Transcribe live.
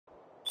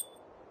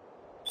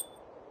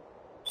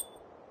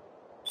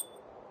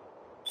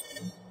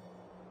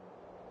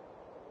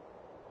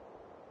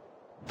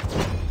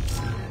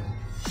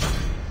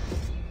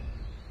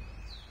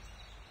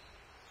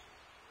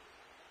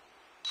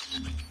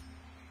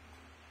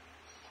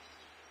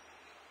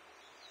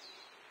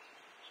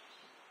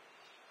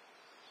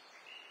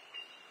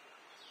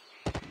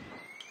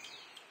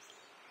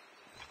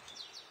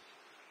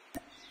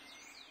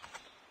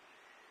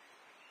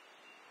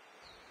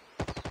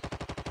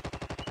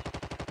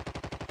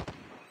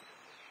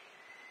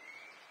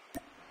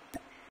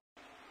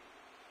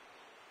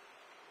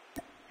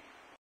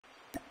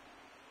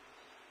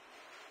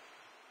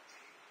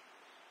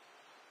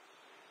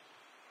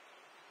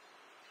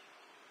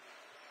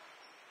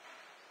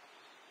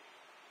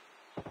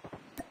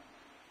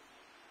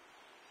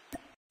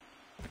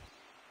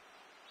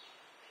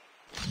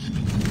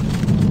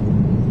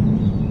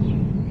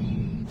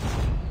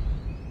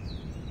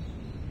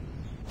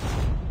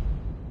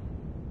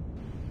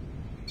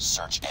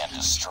Search and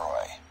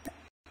destroy.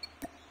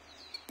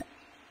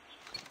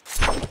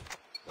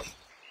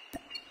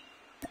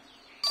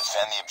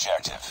 Defend the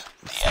objective.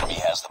 The enemy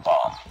has the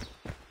bomb.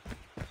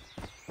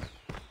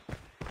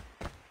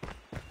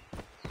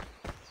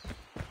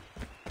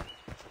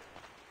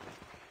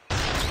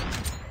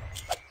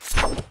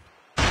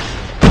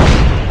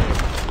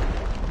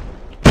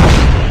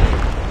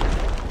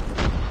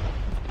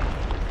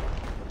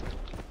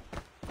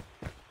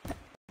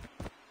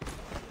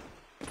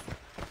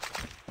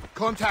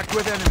 Contact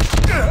with enemy.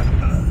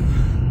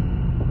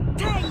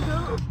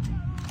 Tango!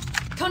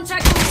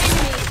 Contact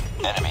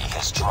with enemy! Enemy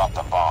has dropped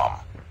the bomb.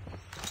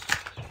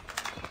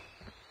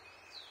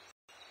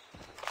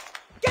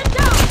 Get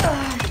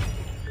down!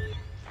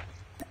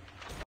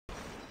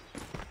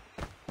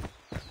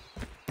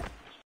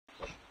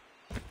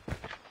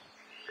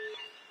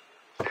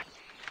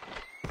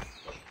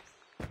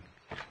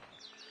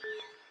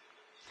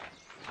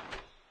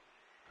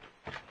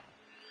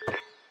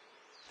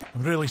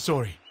 I'm really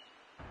sorry.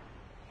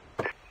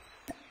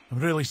 I'm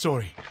really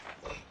sorry.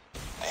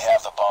 They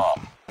have the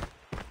bomb.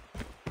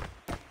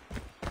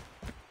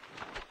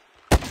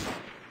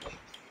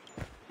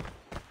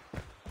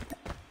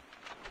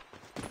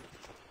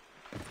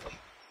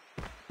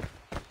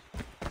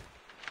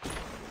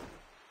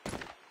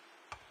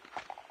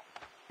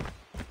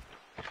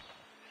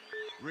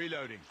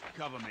 Reloading.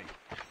 Cover me.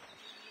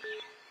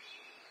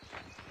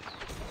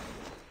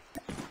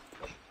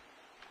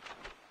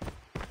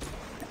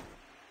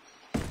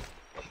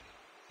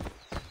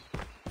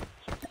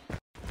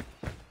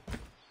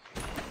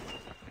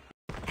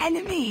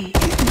 Enemy!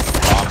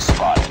 Bomb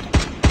spotted.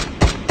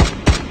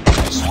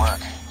 Nice work.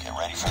 Get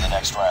ready for the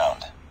next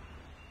round.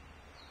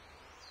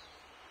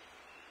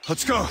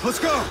 Let's go. Let's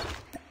go.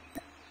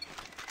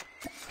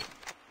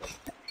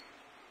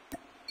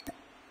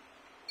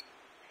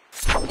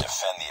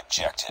 Defend the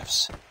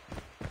objectives.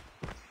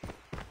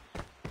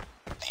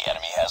 The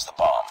enemy has the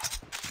bomb.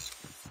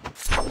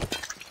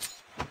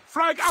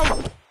 Frag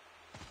out.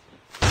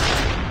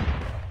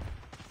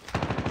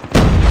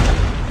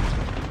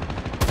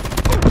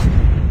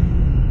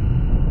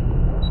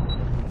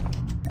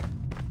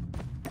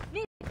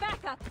 Need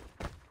backup!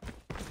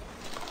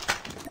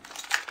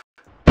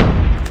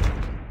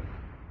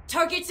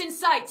 Target's in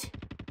sight!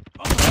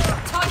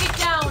 Target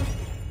down!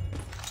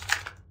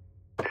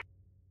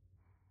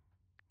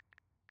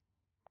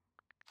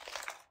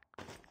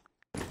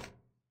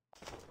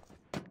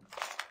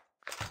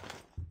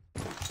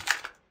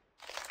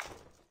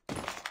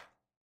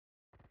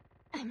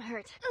 I'm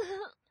hurt.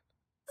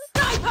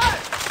 Sniper!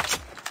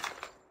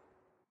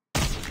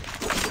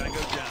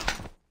 Tango down.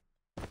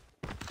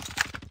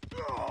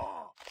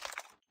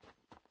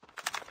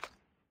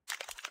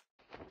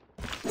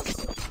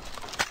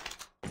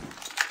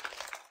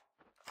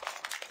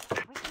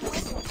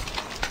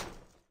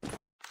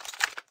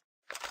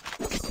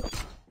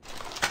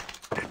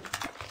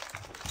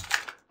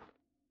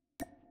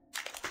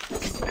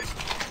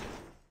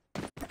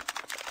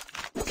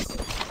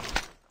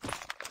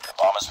 The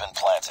bomb has been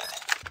planted.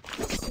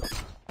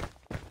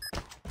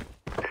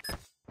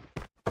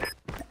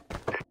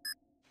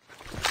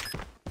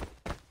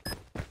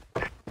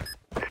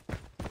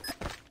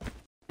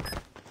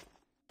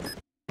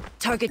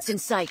 Target's in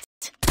sight.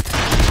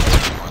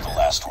 You're the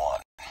last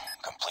one.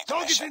 Complete the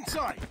Target's mission.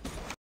 inside.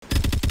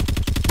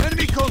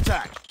 Enemy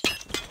contact.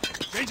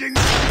 Changing.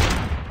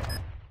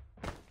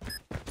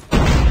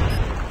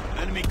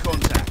 Enemy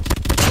contact.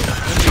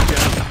 Enemy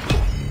down.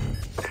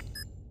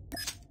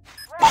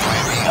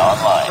 UAV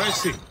online.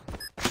 Impressive.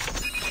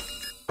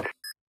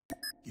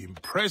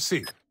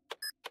 Impressive.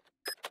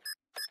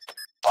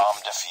 Bomb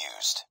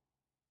defused.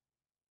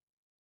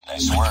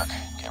 Nice work.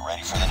 Get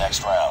ready for the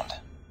next round.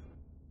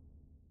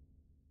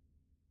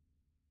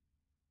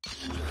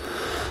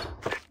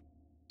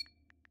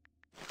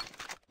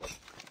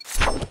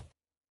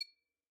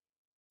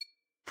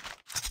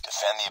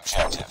 Defend the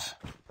objective.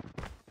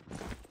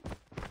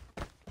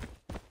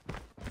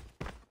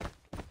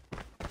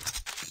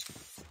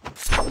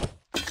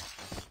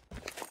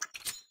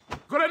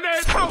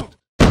 Grenade out.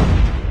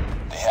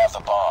 They have the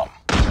bomb.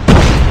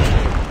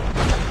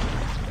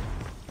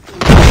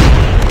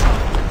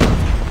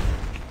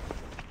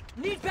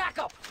 Need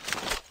backup!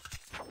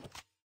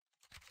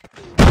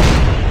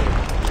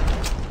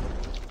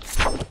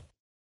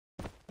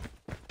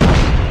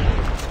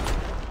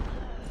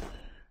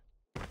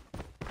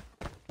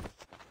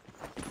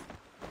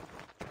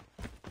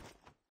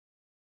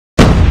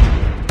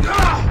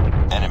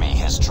 Enemy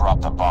has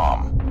dropped the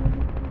bomb.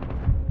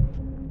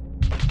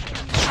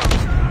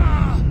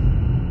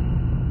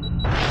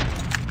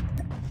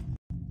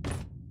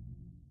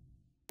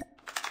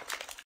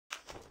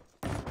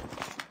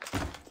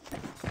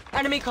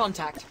 Enemy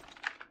contact.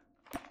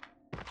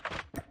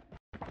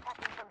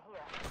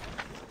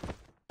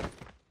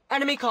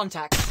 Enemy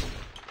contact.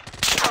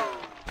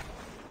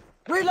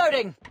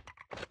 Reloading!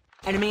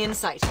 Enemy in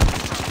sight.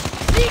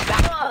 Need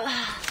backup!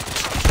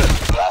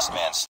 Last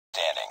man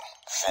standing.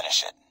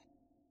 Finish it.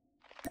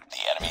 The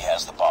enemy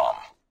has the bomb.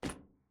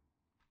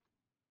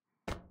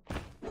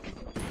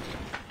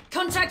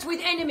 Contact with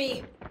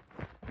enemy.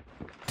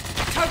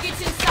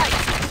 Targets in sight.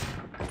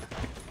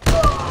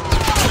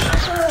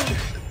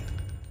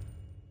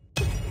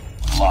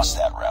 We lost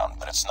that round,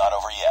 but it's not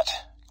over yet.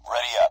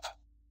 Ready up.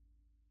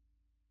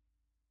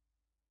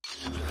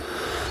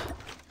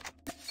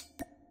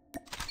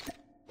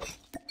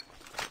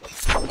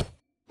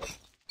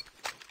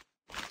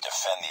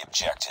 Defend the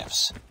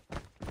objectives.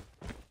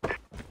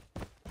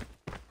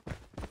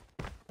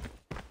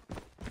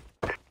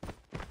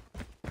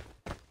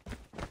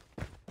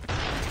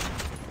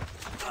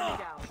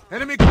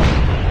 Enemy.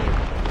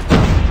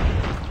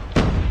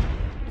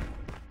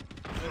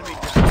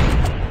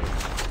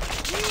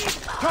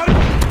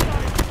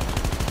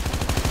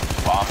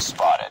 Bomb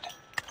spotted.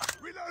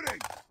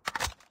 Reloading.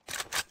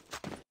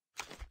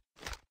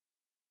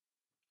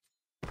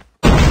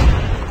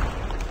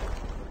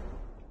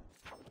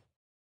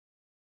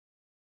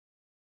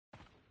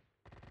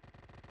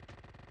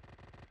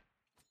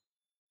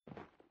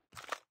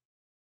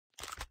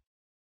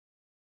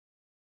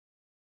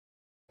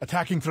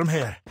 Attacking from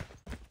here.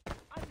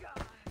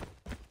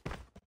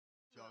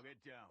 Target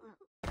down.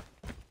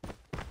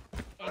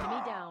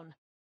 Enemy down.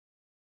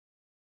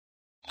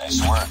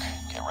 Nice work.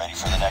 Get ready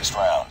for the next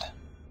round.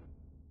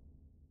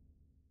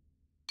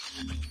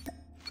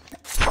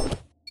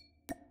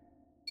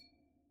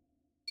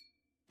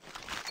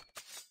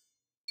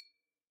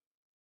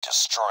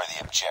 Destroy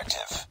the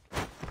objective.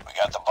 We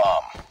got the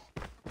bomb.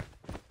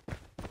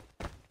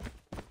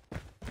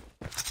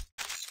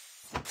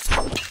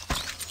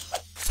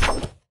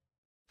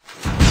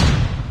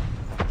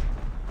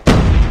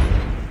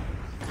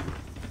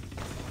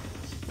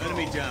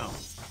 Enemy down.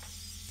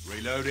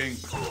 Reloading.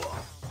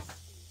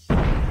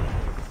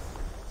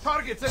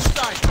 Targets in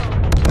sight.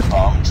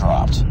 Bomb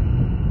dropped.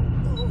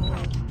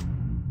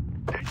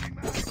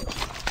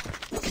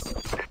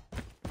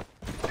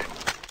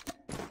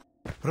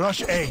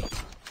 Rush A.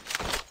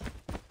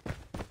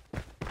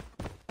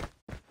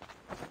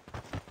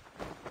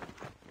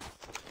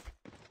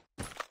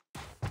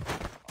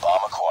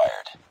 Bomb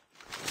acquired.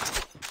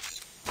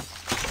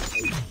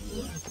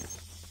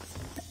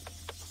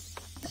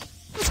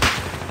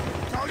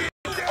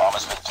 Bomb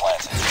has been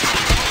planted.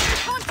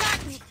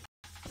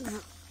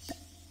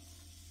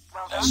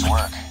 Nice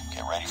work.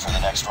 Get ready for the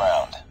next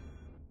round.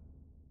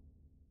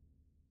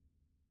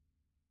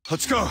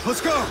 Let's go.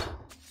 Let's go.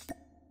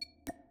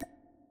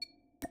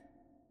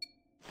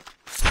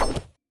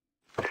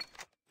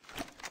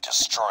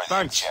 Destroy the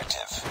Thanks.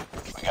 objective.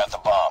 We got the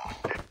bomb.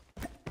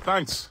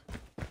 Thanks.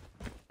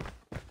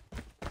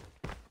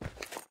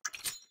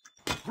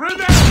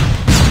 Grenade!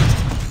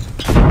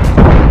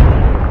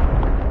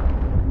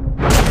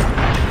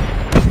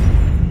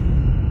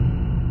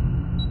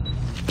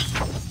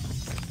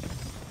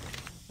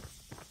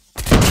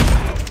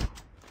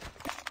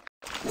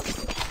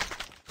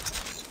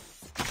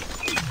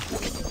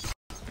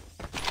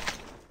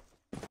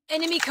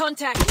 Enemy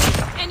contact.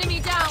 Enemy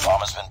down. Bomb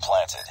has been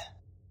planted.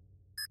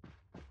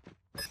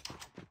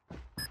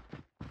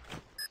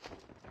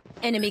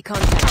 Enemy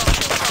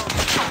contact.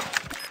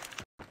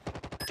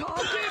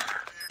 Target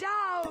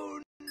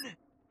down!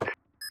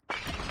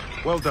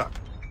 Well done.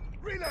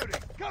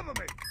 Reloading. Cover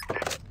me.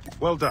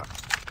 Well done.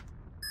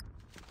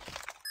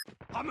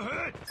 I'm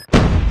hurt.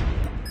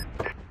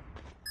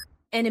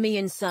 Enemy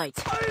in sight.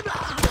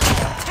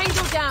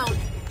 Tango down.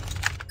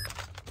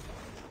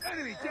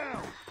 Enemy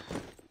down.